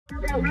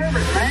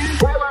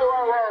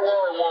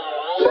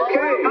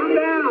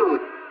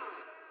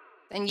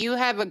And you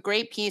have a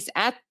great piece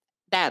at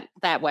that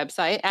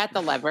website, at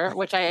The Lever,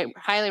 which I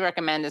highly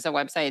recommend as a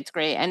website. It's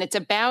great. And it's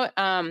about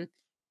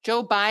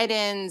Joe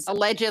Biden's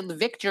alleged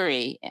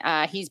victory.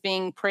 He's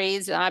being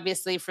praised,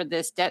 obviously, for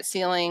this debt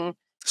ceiling.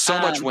 So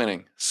much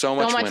winning. So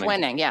much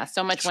winning. Yeah,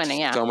 so much winning.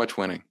 Yeah. So much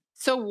winning.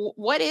 So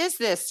what is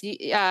this,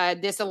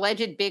 this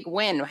alleged big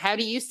win? How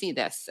do you see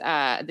this,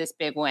 this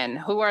big win?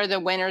 Who are the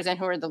winners and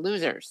who are the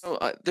losers? So,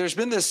 there's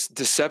been this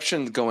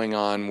deception going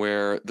on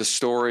where the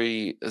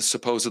story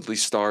supposedly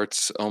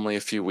starts only a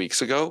few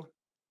weeks ago,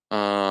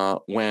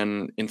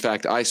 when, in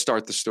fact, I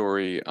start the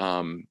story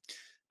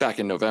back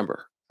in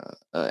November.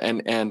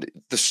 And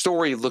the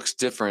story looks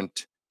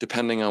different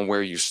depending on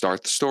where you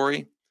start the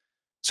story.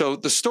 So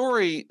the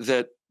story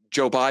that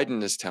Joe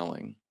Biden is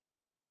telling,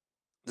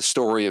 the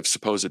story of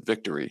supposed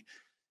victory,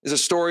 is a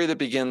story that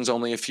begins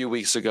only a few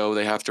weeks ago.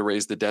 They have to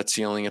raise the debt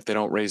ceiling. If they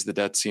don't raise the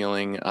debt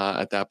ceiling,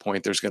 at that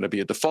point, there's going to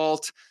be a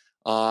default.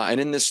 And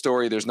in this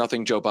story, there's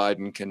nothing Joe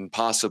Biden can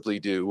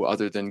possibly do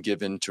other than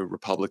give in to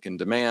Republican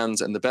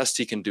demands. And the best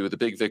he can do, the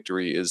big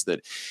victory, is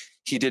that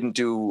he didn't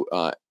do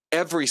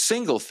every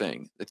single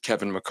thing that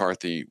Kevin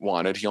McCarthy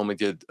wanted. He only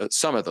did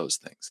some of those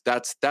things.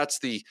 That's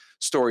the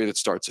story that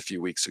starts a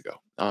few weeks ago.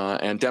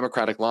 And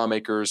Democratic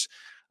lawmakers,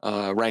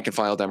 rank and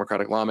file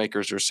Democratic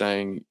lawmakers are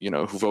saying,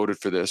 who voted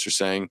for this, are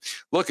saying,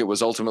 look, it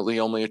was ultimately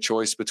only a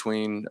choice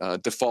between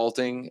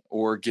defaulting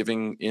or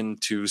giving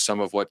into some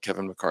of what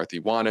Kevin McCarthy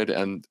wanted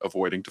and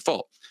avoiding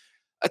default.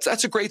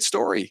 That's a great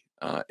story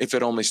if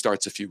it only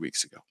starts a few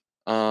weeks ago.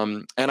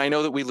 And I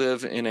know that we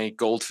live in a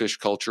goldfish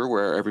culture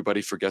where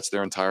everybody forgets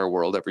their entire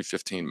world every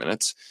 15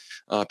 minutes,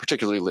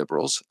 particularly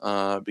liberals,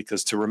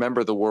 because to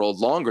remember the world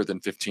longer than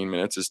 15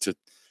 minutes is to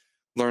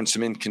learn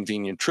some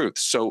inconvenient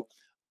truths. So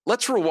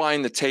let's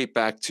rewind the tape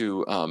back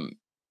to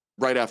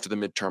right after the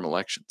midterm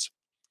elections.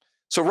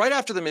 So right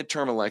after the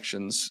midterm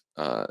elections,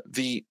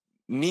 the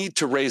need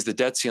to raise the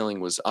debt ceiling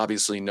was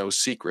obviously no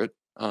secret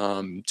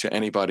to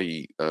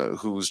anybody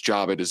whose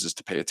job it is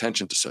to pay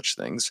attention to such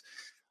things.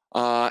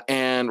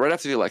 And right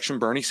after the election,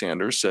 Bernie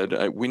Sanders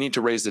said, we need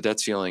to raise the debt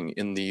ceiling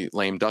in the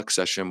lame duck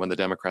session when the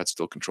Democrats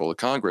still control the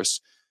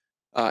Congress.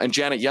 And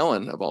Janet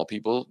Yellen, of all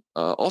people,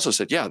 also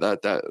said, yeah,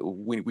 that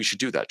we should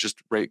do that.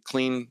 Just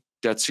clean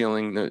debt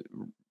ceiling,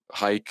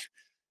 hike,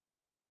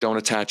 don't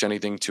attach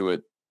anything to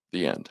it,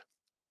 the end.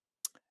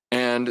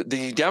 And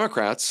the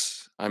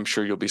Democrats, I'm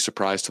sure you'll be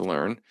surprised to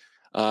learn,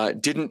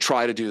 didn't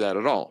try to do that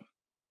at all.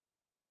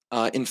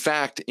 In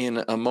fact,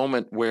 in a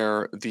moment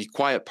where the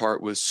quiet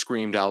part was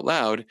screamed out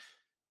loud,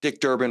 Dick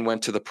Durbin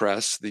went to the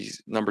press, the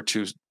number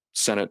 2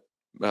 Senate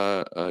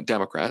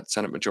Democrat,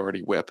 Senate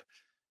Majority Whip,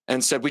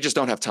 and said, we just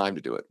don't have time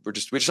to do it. We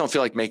just don't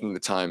feel like making the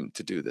time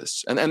to do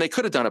this. And they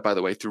could have done it, by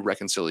the way, through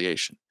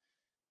reconciliation.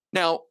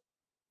 Now,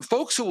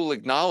 folks who will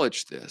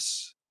acknowledge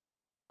this,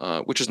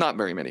 which is not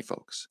very many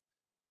folks,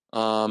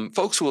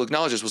 folks who will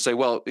acknowledge this will say,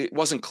 well, it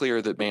wasn't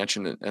clear that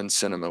Manchin and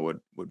Sinema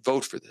would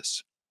vote for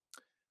this,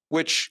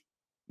 which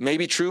may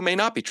be true, may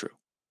not be true.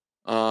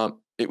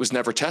 It was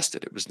never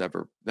tested. It was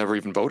never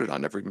even voted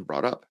on, never even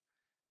brought up.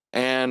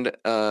 And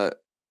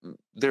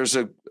there's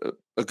a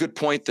good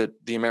point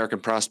that the American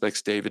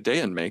Prospect's David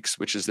Dayen makes,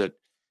 which is that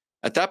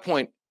at that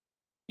point,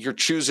 you're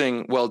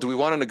choosing, well, do we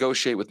want to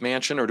negotiate with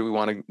Manchin or do we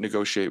want to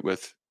negotiate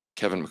with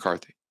Kevin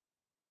McCarthy?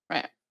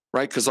 Right.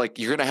 Right? Because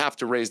you're going to have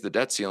to raise the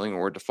debt ceiling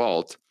or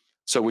default.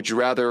 So would you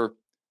rather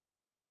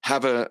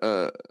have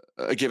a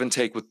give and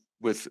take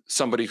with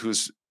somebody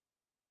who's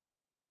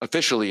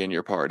officially in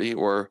your party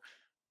or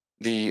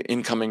the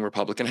incoming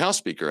Republican House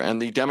Speaker?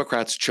 And the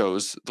Democrats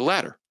chose the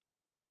latter.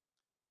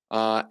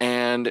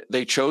 And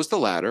they chose the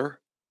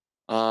latter.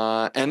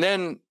 And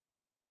then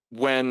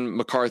when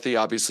McCarthy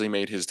obviously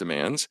made his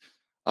demands,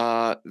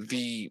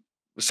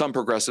 some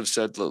progressives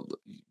said,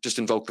 just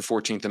invoke the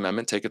 14th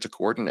Amendment, take it to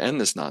court and end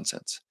this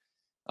nonsense.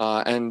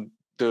 And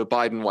the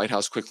Biden White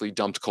House quickly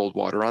dumped cold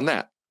water on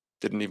that.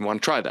 Didn't even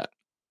want to try that.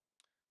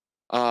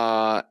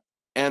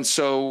 And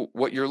so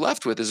what you're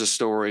left with is a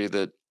story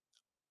that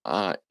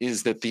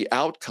is that the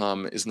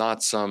outcome is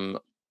not some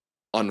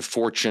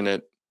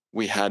unfortunate,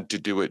 we had to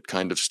do it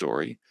kind of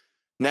story.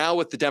 Now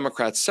with the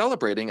Democrats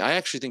celebrating, I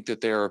actually think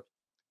that they're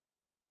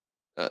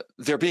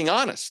being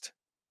honest,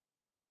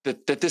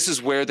 that this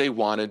is where they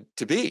wanted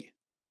to be.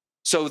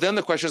 So then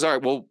the question is, all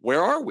right, well,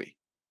 where are we?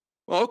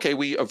 Well, okay,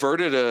 we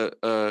averted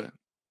a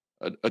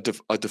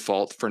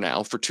default for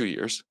now for 2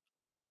 years.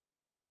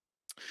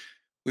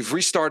 We've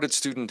restarted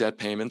student debt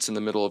payments in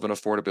the middle of an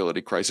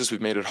affordability crisis.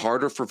 We've made it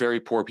harder for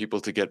very poor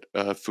people to get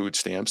food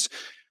stamps.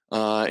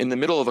 In the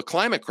middle of a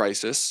climate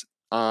crisis,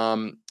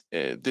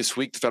 this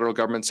week, the federal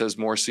government says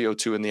more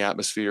CO2 in the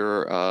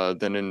atmosphere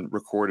than in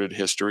recorded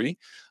history.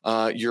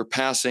 You're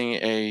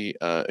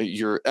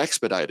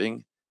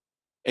expediting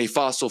a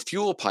fossil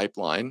fuel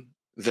pipeline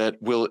that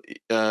will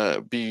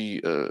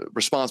be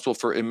responsible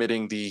for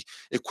emitting the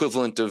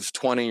equivalent of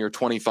 20 or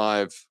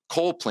 25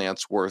 coal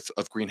plants worth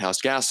of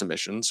greenhouse gas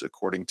emissions,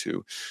 according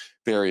to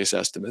various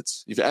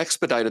estimates. You've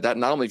expedited that.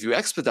 Not only have you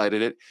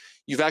expedited it,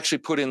 you've actually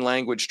put in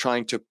language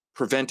trying to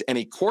prevent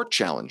any court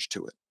challenge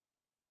to it.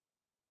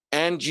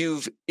 And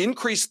you've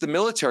increased the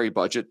military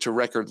budget to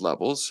record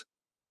levels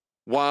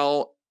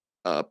while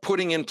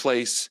putting in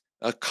place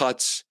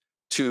cuts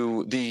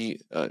to the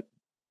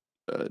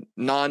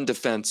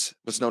non-defense,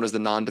 what's known as the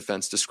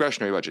non-defense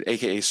discretionary budget,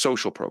 aka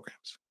social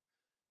programs.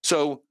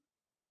 So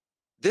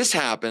this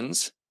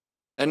happens,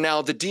 and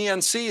now the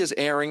DNC is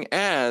airing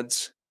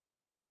ads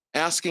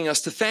asking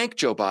us to thank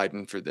Joe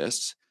Biden for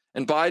this,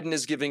 and Biden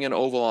is giving an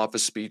Oval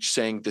Office speech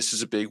saying this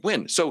is a big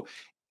win. So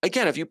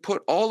again, if you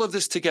put all of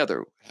this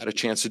together, had a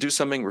chance to do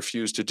something,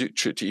 refused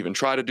to even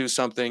try to do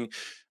something,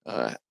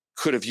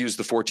 could have used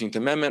the 14th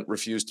Amendment,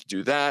 refused to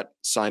do that,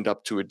 signed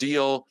up to a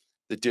deal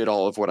that did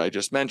all of what I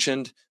just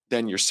mentioned,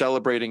 then you're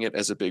celebrating it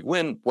as a big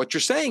win. What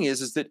you're saying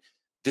is that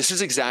this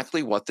is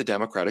exactly what the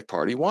Democratic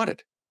Party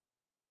wanted.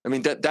 I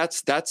mean,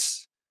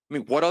 that's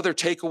what other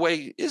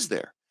takeaway is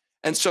there?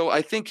 And so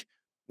I think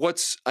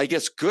what's, I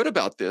guess, good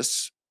about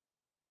this,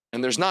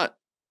 and there's not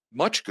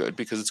much good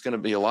because it's going to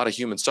be a lot of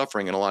human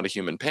suffering and a lot of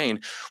human pain.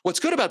 What's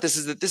good about this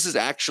is that this is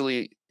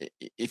actually,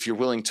 if you're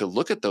willing to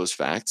look at those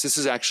facts, this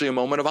is actually a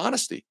moment of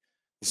honesty.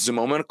 This is a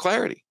moment of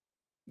clarity.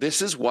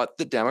 This is what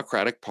the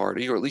Democratic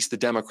Party, or at least the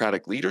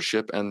Democratic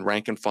leadership and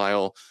rank and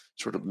file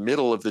sort of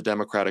middle of the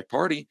Democratic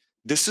Party,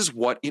 this is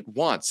what it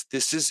wants.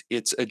 This is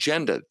its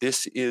agenda.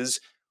 This is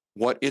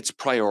what its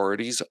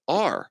priorities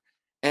are.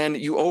 And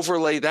you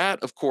overlay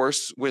that, of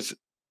course, with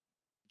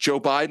Joe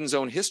Biden's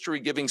own history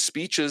giving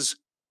speeches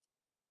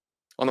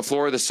on the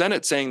floor of the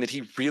Senate saying that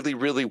he really,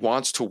 really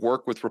wants to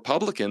work with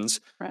Republicans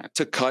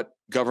to cut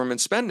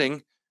government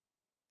spending.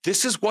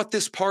 This is what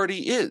this party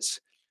is.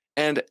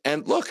 And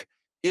look,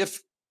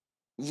 if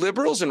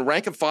liberals and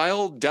rank and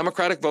file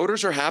Democratic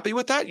voters are happy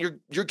with that,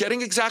 you're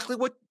getting exactly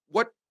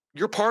what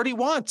your party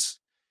wants.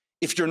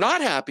 If you're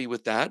not happy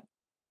with that,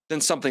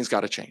 then something's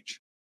got to change.